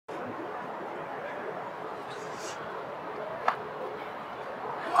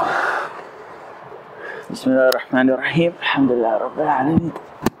𝗲𝗲𝗿𝘀𝗲𝗿 Alhamdulillah Rabbil Alameen.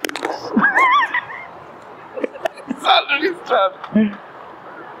 It's already started.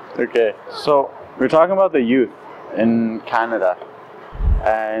 Okay, so we're talking about the youth in Canada,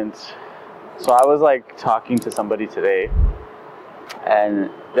 and so I was like talking to somebody today, and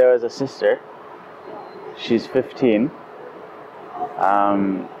there was a sister. She's 15,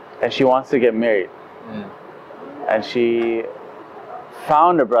 and she wants to get married, and she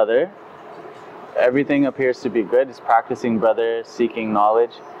found a brother. Everything appears to be good. He's practicing brother, seeking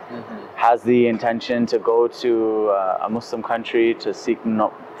knowledge, has the intention to go to a Muslim country to seek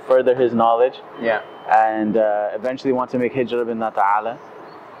further his knowledge, and eventually want to make hijrah binna ta'ala.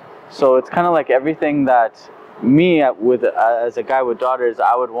 So it's kind of like everything that me, as a guy with daughters,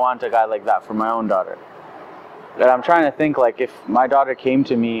 I would want a guy like that for my own daughter. And I'm trying to think, like, if my daughter came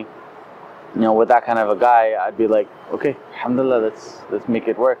to me, you know, with that kind of a guy, I'd be like, okay, alhamdulillah, let's make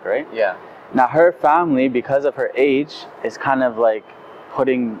it work, right? Yeah. Now her family, because of her age, is kind of like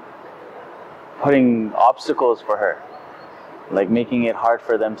putting obstacles for her, like making it hard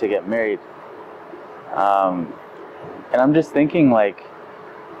for them to get married. And I'm just thinking, like,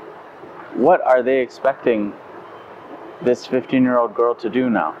 what are they expecting this 15-year-old girl to do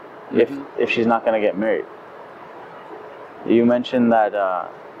now, if she's not going to get married? You mentioned that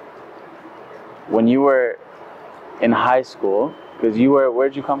when you were in high school, because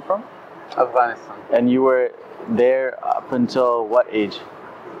where'd you come from? Afghanistan. And you were there up until what age?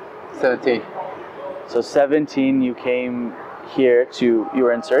 17. So 17, you came here you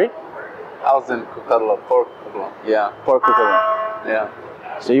were in Surrey? I was in 𝗕𝗲𝗿𝗀𝗃𝗲𝗿𝘀. Yeah. 𝗕𝗲𝗿𝗃𝗲𝗿𝘀. Yeah.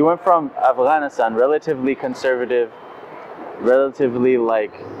 So you went from Afghanistan, relatively conservative, relatively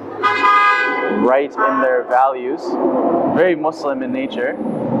like right in their values, very Muslim in nature,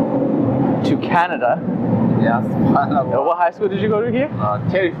 to Canada. Yeah, subhanAllah. What high school did you go to here?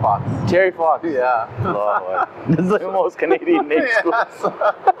 𝗕𝗲𝗿𝗃𝗲𝗿𝘀. 𝗕𝗲𝗃. Yeah. This is the most Canadian name school.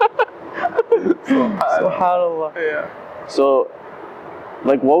 SubhanAllah. Yeah. So,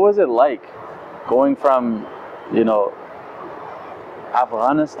 like, what was it like going from, you know,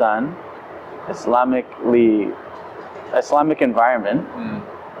 Afghanistan, Islamic environment,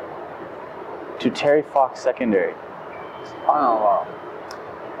 to 𝗕𝗲𝗃 Secondary? SubhanAllah.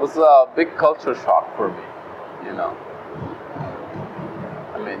 It was a big culture shock for me, you know.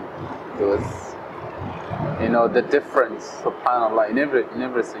 I mean, it was, you know, the difference, subhanAllah, in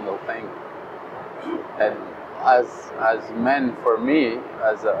every single thing. And as men, for me,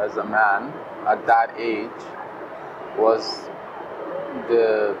 as a man at that age, was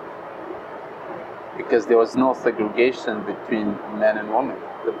because there was no segregation between men and women,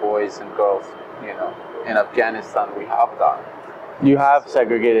 the boys and girls, you know. In Afghanistan, we have that. You have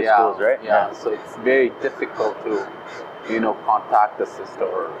segregated schools, right? Yeah, so it's very difficult to, you know, contact the sister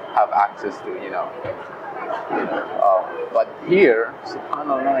or have access to, you know. But here,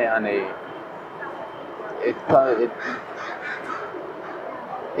 subhanAllah,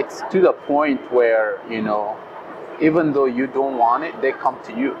 it's to the point where, you know, even though you don't want it, they come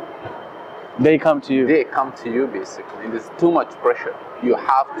to you. They come to you? They come to you, basically. And there's too much pressure. You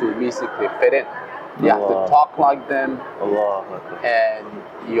have to basically fit in. You have to talk like them, and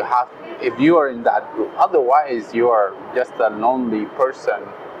you have, if you are in that group, otherwise you are just a lonely person,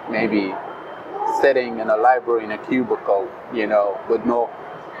 maybe sitting in a library in a cubicle, you know, with no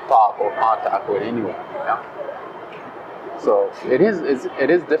talk or contact with anyone. Yeah? So it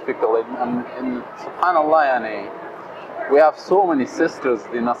is difficult, and subhanAllah, we have so many sisters,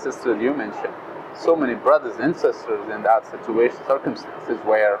 the sisters you mentioned, so many brothers and sisters in that situation, circumstances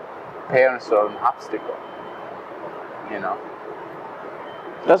where parents are an obstacle, you know.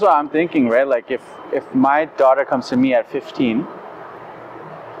 That's what I'm thinking, right? Like if my daughter comes to me at 15,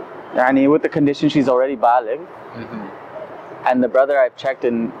 and with the condition she's already baligh, and the brother I've checked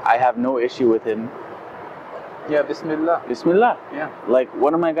and I have no issue with him. Yeah, Bismillah. Bismillah. Yeah. Like,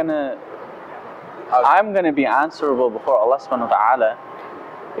 what am I gonna? I'm gonna be answerable before Allah subhanahu wa ta'ala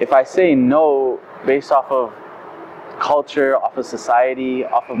if I say no based off of culture, off of society,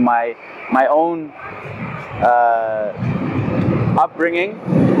 off of my own upbringing,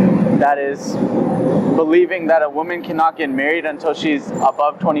 that is believing that a woman cannot get married until she's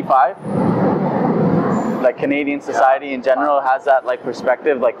above 25. Like Canadian society in general has that like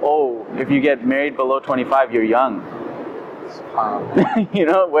perspective, like, oh, if you get married below 25, you're young. You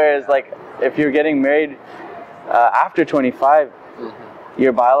know, whereas like if you're getting married after 25,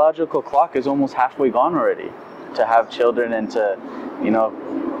 your biological clock is almost halfway gone already. To have children and to, you know,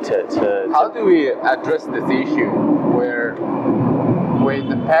 How do we address this issue where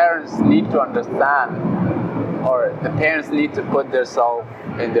the parents need to understand, or the parents need to put themselves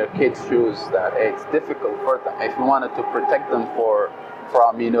in their kids' shoes, that it's difficult for them. If you wanted to protect them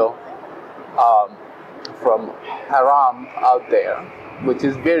from haram out there, which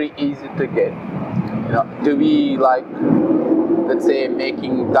is very easy to get, to be like, let's say,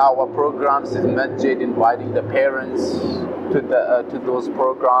 making dawah programs in masjid, inviting the parents to those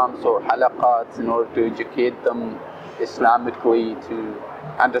programs or halaqats in order to educate them Islamically, to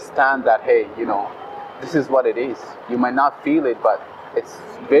understand that, hey, this is what it is. You might not feel it, but it's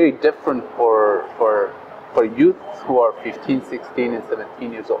very different for youth who are 15, 16 and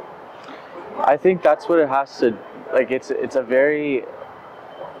 17 years old. I think that's what it has to, like, it's a very,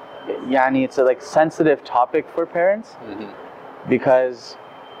 it's a like sensitive topic for parents, because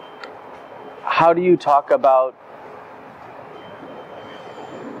how do you talk about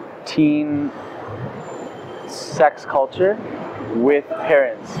teen sex culture with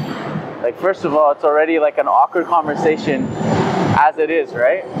parents? Like, first of all, it's already like an awkward conversation as it is,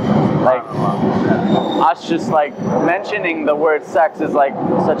 right? Like, us just like mentioning the word sex is like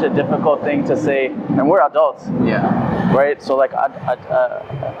such a difficult thing to say, and we're adults. Yeah. Right? So like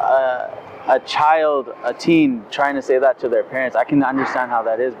a child, a teen trying to say that to their parents, I can understand how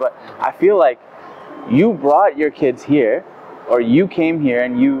that is, but I feel like you brought your kids here, or you came here,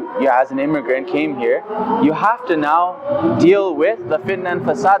 and you as an immigrant came here, you have to now deal with the fitna and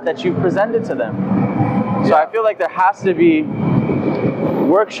fasad that you've presented to them. So I feel like there has to be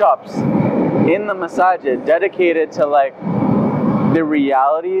workshops in the masajid dedicated to like the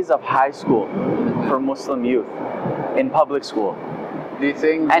realities of high school for Muslim youth in public school. Do you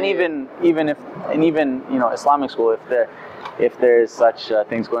think? And even Islamic school, if there's such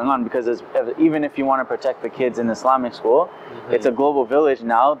things going on, because even if you want to protect the kids in Islamic school, it's a global village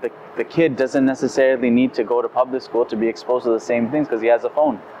now. The kid doesn't necessarily need to go to public school to be exposed to the same things, because he has a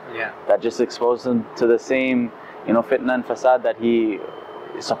phone. Yeah. That just exposes him to the same, fitna and fasad that he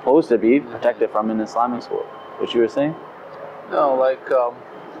is supposed to be protected from in Islamic school. What you were saying? No,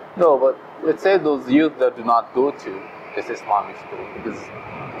 no, but let's say those youth that do not go to this Islamic school, because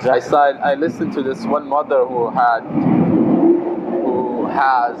I listened to this one mother who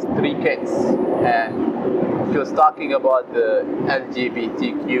has 3 kids, and she was talking about the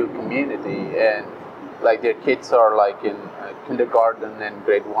LGBTQ community, and like their kids are like in kindergarten and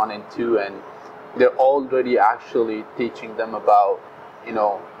grade 1 and 2, and they're already actually teaching them about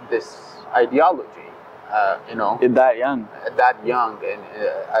this ideology, that young, and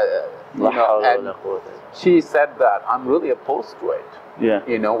she said that I'm really opposed to it.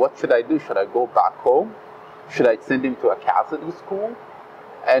 Yeah. What should I do? Should I go back home? Should I send him to a Catholic school?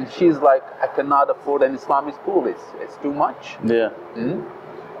 And she's like, I cannot afford an Islamic school. It's too much. Yeah.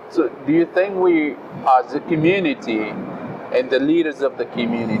 So do you think we, as a community, and the leaders of the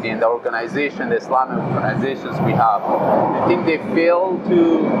community and the organization, the Islamic organizations we have, I think they fail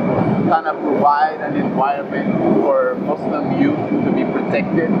to kind of provide an environment for Muslim youth to be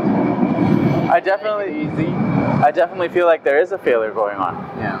protected? I definitely feel like there is a failure going on.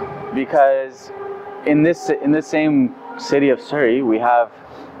 Yeah. Because in this same city of Surrey, we have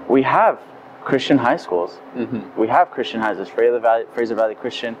Christian high schools. We have Christian high schools. Fraser Valley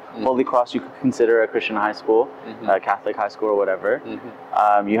Christian, Holy Cross, you could consider a Christian high school, Catholic high school or whatever.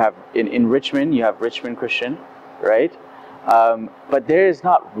 You have in Richmond, you have Richmond Christian, right? But there is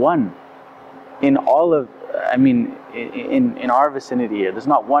not one in all of, in our vicinity here, there's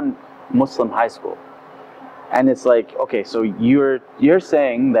not one Muslim high school. And it's like, okay, so you're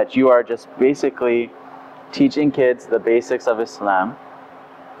saying that you are just basically teaching kids the basics of Islam,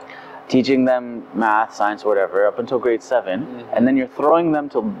 teaching them math, science, whatever, up until grade 7, and then you're throwing them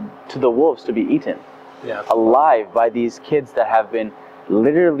to the wolves to be eaten alive by these kids that have been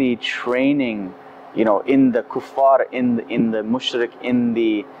literally training, in the kuffar, in the mushrik, in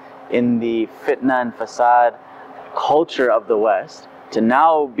the fitna and fasad culture of the West, to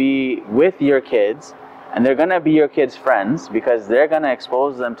now be with your kids. And they're going to be your kids' friends, because they're going to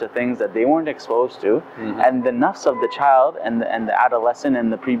expose them to things that they weren't exposed to. And the nafs of the child and the adolescent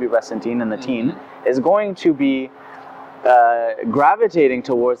and the prepubescent teen and the teen is going to be gravitating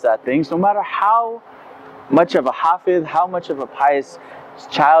towards that things, no matter how much of a hafidh, how much of a pious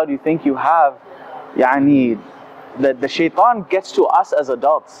child you think you have. The shaitan gets to us as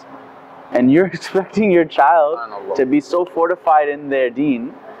adults. And you're expecting your child to be so fortified in their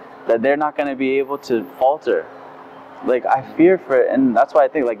deen that they're not going to be able to falter. Like, I fear for it, and that's why I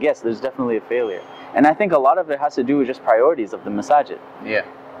think, like, yes, there's definitely a failure. And I think a lot of it has to do with just priorities of the masajid. Yeah.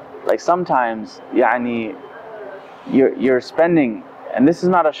 Like, sometimes, you're spending, and this is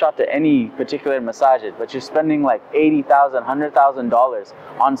not a shot to any particular masajid, but you're spending like $80,000, $100,000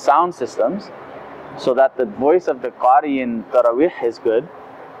 on sound systems so that the voice of the qari in tarawih is good,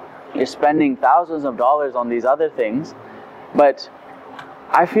 You're spending thousands of dollars on these other things, but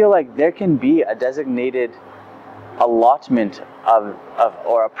I feel like there can be a designated allotment of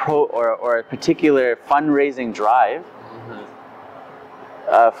or a particular fundraising drive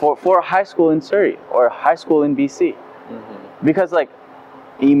for a high school in Surrey or a high school in BC, because like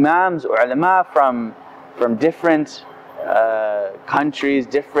imams or ulama from different countries,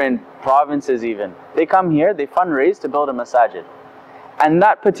 different provinces, even they come here, they fundraise to build a masajid, and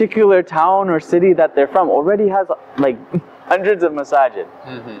that particular town or city that they're from already has like hundreds of masajid.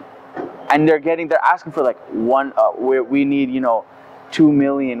 And they're asking for like we need, you know, 2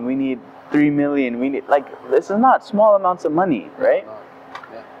 million, we need 3 million, we need, like, this is not small amounts of money, right?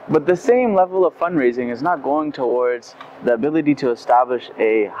 But the same level of fundraising is not going towards the ability to establish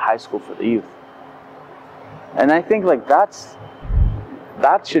a high school for the youth. And I think like that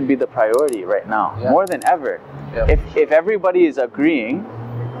should be the priority right now, more than ever. If everybody is agreeing,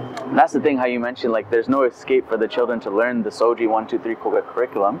 that's the thing, how you mentioned like there's no escape for the children to learn the Soji 1, 2, 3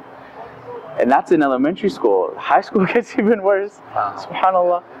 curriculum. And that's in elementary school. High school gets even worse.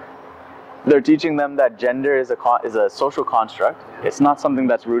 Subhanallah. They're teaching them that gender is a social construct. It's not something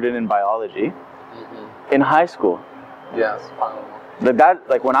that's rooted in biology. In high school. Yes.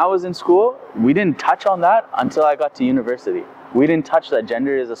 Like when I was in school, we didn't touch on that until I got to university. We didn't touch that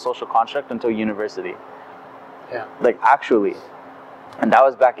gender is a social construct until university. Like actually. And that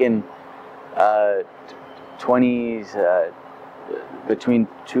was back in 20s. Between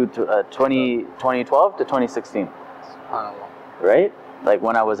 2012 to 2016, right? Like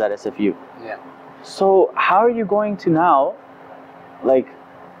when I was at SFU. So how are you going to now, like,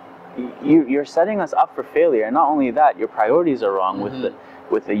 you're setting us up for failure, and not only that, your priorities are wrong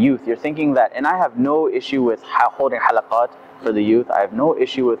with the youth. You're thinking that, and I have no issue with holding halaqat for the youth. I have no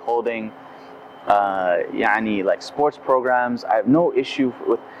issue with holding, like sports programs. I have no issue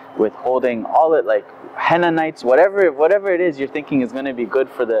with holding all it, like henna nights, whatever it is you're thinking is going to be good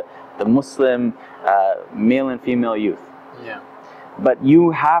for the Muslim male and female youth. But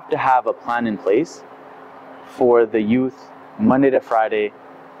you have to have a plan in place for the youth Monday to Friday,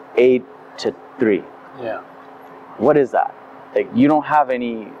 8 to 3. What is that? Like, you don't have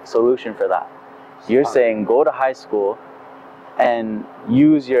any solution for that. You're saying go to high school and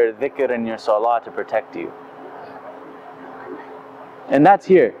use your dhikr and your salah to protect you. And that's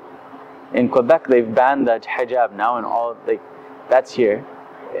here. In Quebec, they've banned the hijab now, and all, like, that's here.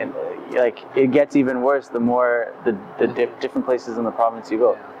 And like, it gets even worse the more the different places in the province you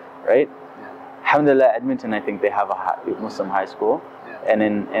go, right? Alhamdulillah, Edmonton, I think they have a Muslim high school, and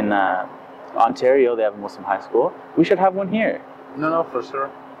in Ontario they have a Muslim high school. We should have one here. No, for sure.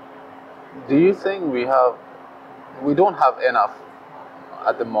 Do you think we don't have enough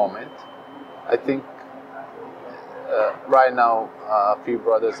at the moment? I think right now a few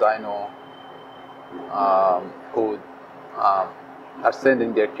brothers I know who are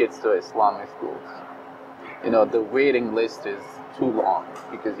sending their kids to Islamic schools. You know, the waiting list is too long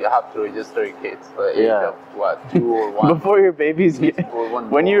because you have to register your kids for the age of what, 2 or 1 before your baby's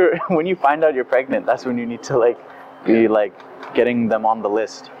when you find out you're pregnant. That's when you need to like be like getting them on the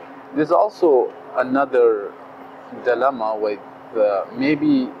list. There's also another dilemma with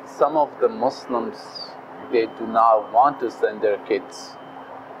maybe some of the Muslims, they do not want to send their kids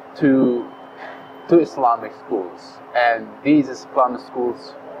to Islamic schools, and these Islamic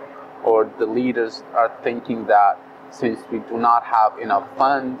schools or the leaders are thinking that since we do not have enough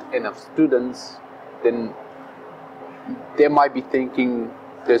enough students, then they might be thinking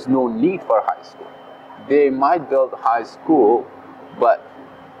there's no need for high school. They might build high school, but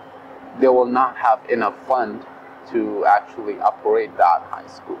they will not have enough fund to actually operate that high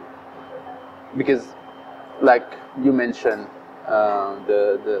school. Because like you mentioned,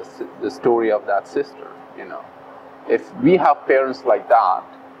 the story of that sister, you know, if we have parents like that,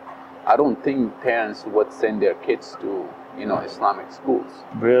 I don't think parents would send their kids to, you know, Islamic schools.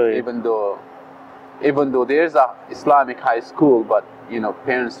 Really? Even though there's a Islamic high school, but, you know,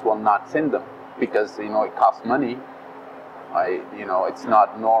 parents will not send them because, you know, it costs money. You know, it's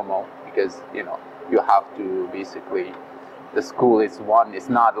not normal because, you know, you have to basically, the school is one, it's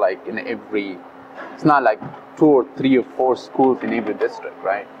not like it's not like 2 or 3 or 4 schools in every district,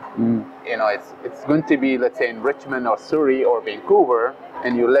 right? You know, it's going to be, let's say, in Richmond or Surrey or Vancouver,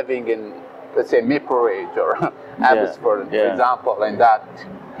 and you're living in, let's say, Maple Ridge or Abbotsford, for example, and that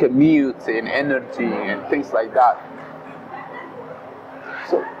commute and energy and things like that.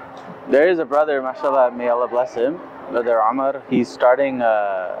 So there is a brother, mashallah, may Allah bless him, Brother Amar. He's starting,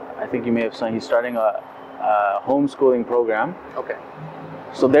 I think you may have seen, he's starting a homeschooling program. Okay.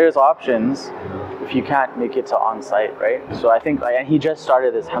 So there's options if you can't make it to on-site, right? So I think, and he just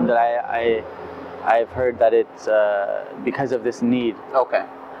started this, alhamdulillah, I've heard that it's because of this need. Okay.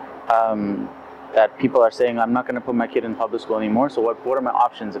 That people are saying, I'm not going to put my kid in public school anymore, so what are my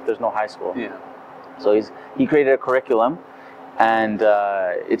options if there's no high school? Yeah. So he created a curriculum, and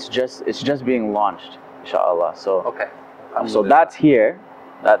it's just being launched, inshallah. So okay. So that's here.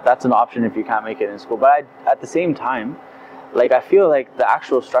 That's an option if you can't make it in school. But at the same time, like, I feel like the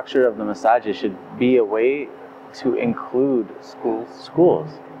actual structure of the masajid should be a way to include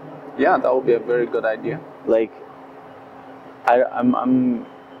schools. Yeah, that would be a very good idea. Like, I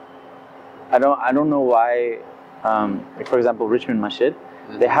don't know why. Like, for example, Richmond Masjid,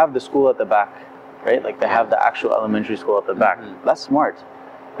 they have the school at the back, right? Like, they have the actual elementary school at the back. That's smart.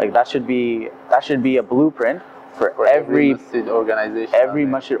 Like, that should be a blueprint for every masjid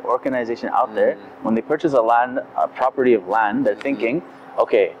organization out there. When they purchase a property of land, they're thinking,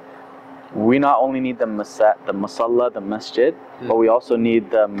 okay, we not only need the masalla, the masjid, but we also need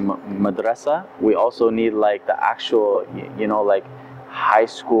the madrasa. We also need, like, the actual, like, high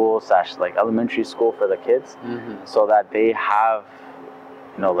school / like elementary school for the kids, so that they have,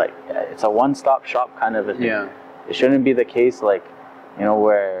 like, it's a one-stop shop kind of a thing. Yeah. It shouldn't be the case, like,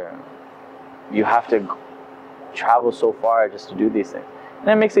 where you have to travel so far just to do these things. And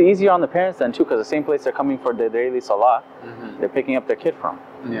it makes it easier on the parents then too, because the same place they're coming for their daily salah, they're picking up their kid from.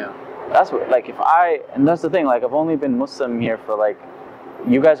 Yeah. That's what, like, and that's the thing, like, I've only been Muslim here for, like,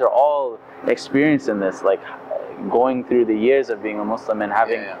 you guys are all experienced in this, like, going through the years of being a Muslim and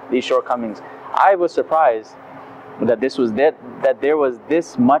having these shortcomings. I was surprised that that there was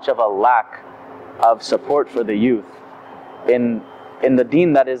this much of a lack of support for the youth in the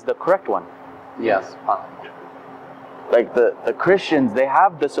deen that is the correct one. Yes. Like, the Christians, they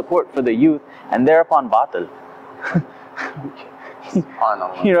have the support for the youth, and they're upon batil.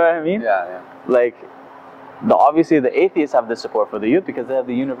 You know what I mean? Yeah. Like, obviously the atheists have the support for the youth because they have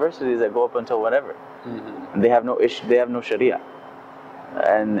the universities that go up until whatever. And they have no issue, they have no sharia.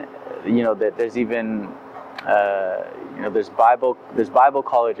 And there's even there's Bible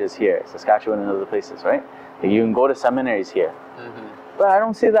colleges here, Saskatchewan and other places, right? Like, you can go to seminaries here. But I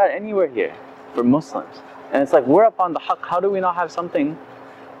don't see that anywhere here for Muslims. And it's like, we're up on the haqq. How do we not have something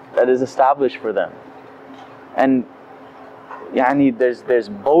that is established for them? And there's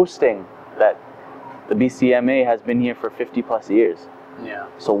boasting that the BCMA has been here for 50+ years. Yeah.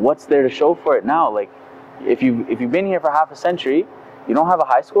 So what's there to show for it now? Like, if you've been here for half a century, you don't have a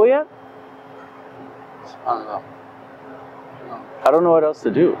high school yet? I don't know. I don't know what else to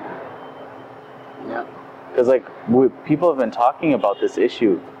do. Yeah. Because, like, people have been talking about this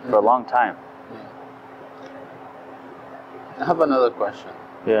issue for a long time. I have another question.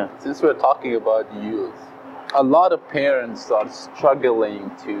 Yeah. Since we're talking about youth, a lot of parents are struggling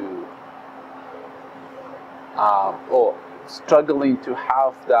to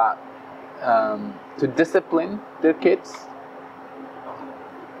have that, to discipline their kids.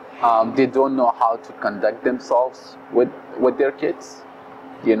 They don't know how to conduct themselves with their kids,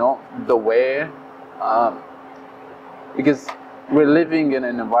 the way, because we're living in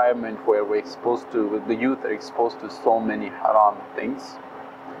an environment where the youth are exposed to so many haram things,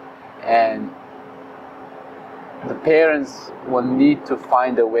 and the parents will need to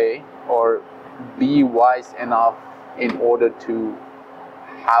find a way or be wise enough in order to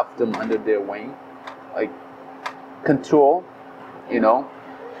have them under their wing, like control,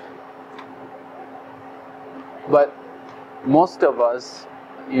 But most of us,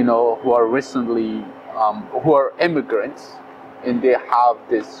 who are recently, who are immigrants, and they have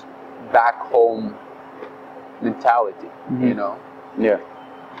this back home mentality, Yeah.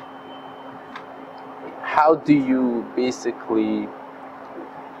 How do you basically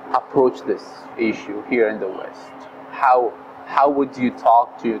approach this issue here in the West? How would you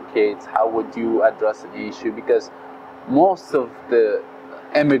talk to your kids? How would you address an issue? Because most of the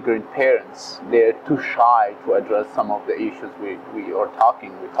immigrant parents, they're too shy to address some of the issues we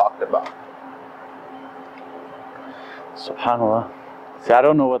talked about. Subhanallah. See, I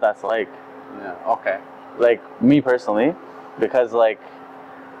don't know what that's like. Yeah. Okay. Like, me personally, because like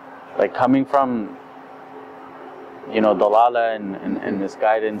coming from dalala and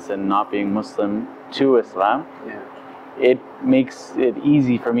misguidance and not being Muslim to Islam, it makes it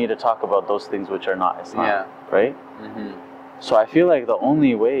easy for me to talk about those things which are not Islam, right? So I feel like the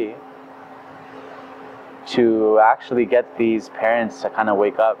only way to actually get these parents to kind of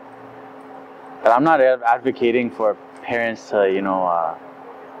wake up, and I'm not advocating for parents to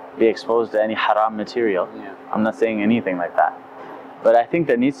be exposed to any haram material. I'm not saying anything like that, but I think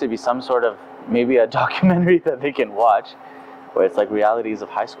there needs to be some sort of, maybe a documentary that they can watch where it's like realities of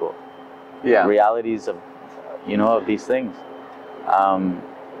high school. realities of, of these things.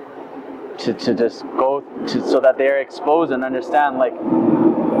 To just go to, so that they're exposed and understand, like,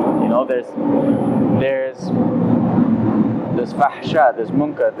 there's fahsha, there's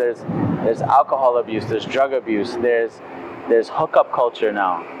munkar, there's alcohol abuse, there's drug abuse, there's hookup culture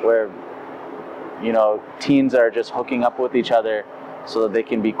now, where teens are just hooking up with each other so that they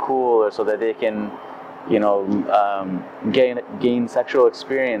can be cool, or so that they can gain sexual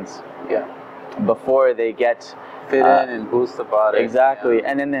experience before they get fit in and boost the body. Exactly.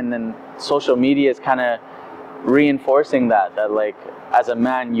 And then social media is kind of reinforcing that like, as a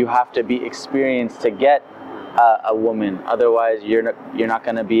man you have to be experienced to get a woman, otherwise you're not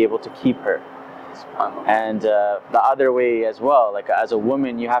going to be able to keep her. And the other way as well, like, as a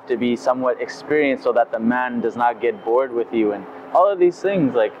woman you have to be somewhat experienced so that the man does not get bored with you, and all of these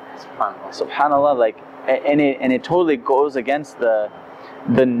things, like, subhanallah, like, and it totally goes against the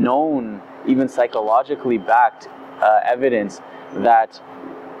known, even psychologically backed evidence that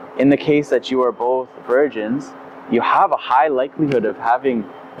in the case that you are both virgins, you have a high likelihood of having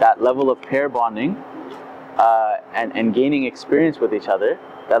that level of pair bonding and gaining experience with each other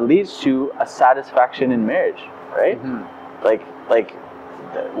that leads to a satisfaction in marriage, right? Like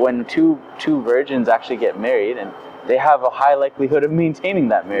when two virgins actually get married, and they have a high likelihood of maintaining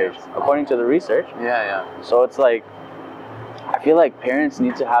that marriage, according to the research. So it's like, I feel like parents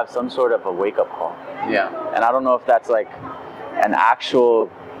need to have some sort of a wake-up call. And I don't know if that's like an actual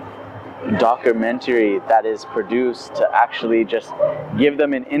documentary that is produced to actually just give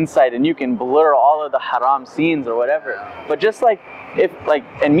them an insight, and you can blur all of the haram scenes or whatever. But just like, if like,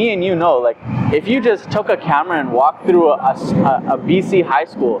 and me and like, if you just took a camera and walked through a BC high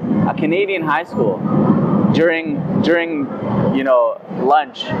school, a Canadian high school, during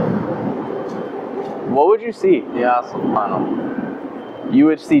lunch, what would you see? You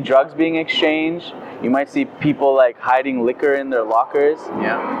would see drugs being exchanged. You might see people like hiding liquor in their lockers.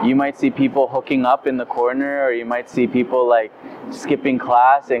 You might see people hooking up in the corner, or you might see people like skipping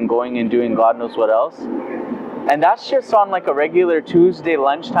class and going and doing God knows what else. And that's just on like a regular Tuesday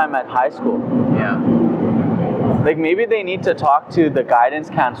lunchtime at high school. Like, maybe they need to talk to the guidance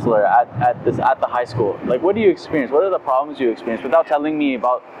counselor at the high school. Like, what do you experience? What are the problems you experience? Without telling me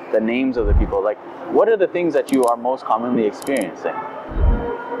about the names of the people. Like, what are the things that you are most commonly experiencing?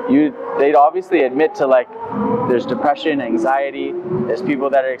 They'd obviously admit to, like, there's depression, anxiety, there's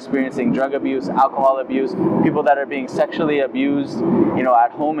people that are experiencing drug abuse, alcohol abuse, people that are being sexually abused,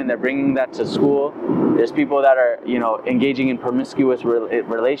 at home, and they're bringing that to school. There's people that are, engaging in promiscuous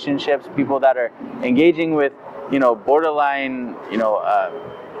relationships, people that are engaging with, borderline,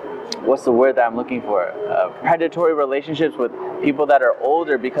 what's the word that I'm looking for? Predatory relationships with people that are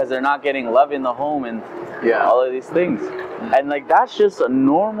older because they're not getting love in the home, and all of these things. And like, that's just a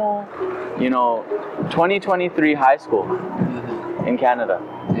normal, 2023 high school in Canada.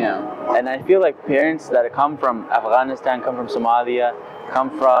 And I feel like parents that come from Afghanistan, come from Somalia, come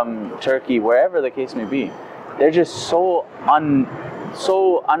from Turkey, wherever the case may be, they're just so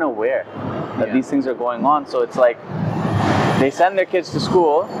unaware that these things are going on. So it's like, they send their kids to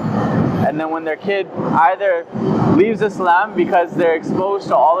school, and then when their kid either leaves Islam because they're exposed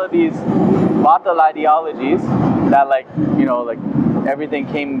to all of these batil ideologies that, like, like everything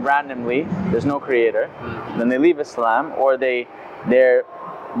came randomly, there's no creator, then they leave Islam, or they're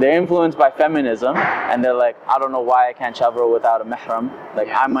influenced by feminism, and they're like, I don't know why I can't travel without a mahram, like,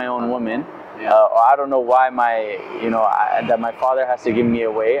 I'm my own woman. Or I don't know why that my father has to give me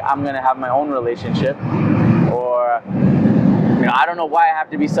away, I'm gonna have my own relationship. Or I don't know why I have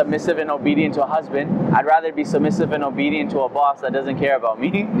to be submissive and obedient to a husband. I'd rather be submissive and obedient to a boss that doesn't care about me.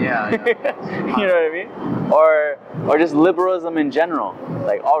 You know what I mean? Or just liberalism in general.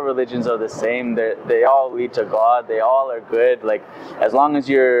 Like, all religions are the same. They all lead to God. They all are good. Like, as long as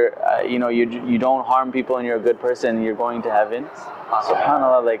you're, you don't harm people and you're a good person, you're going to heaven.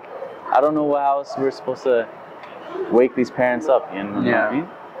 SubhanAllah, like, I don't know how else we're supposed to wake these parents up. You know what I mean?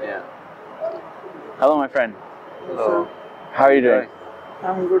 Hello, my friend. Hello. How are you doing?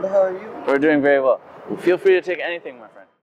 I'm good, how are you? We're doing very well. Feel free to take anything, my friend.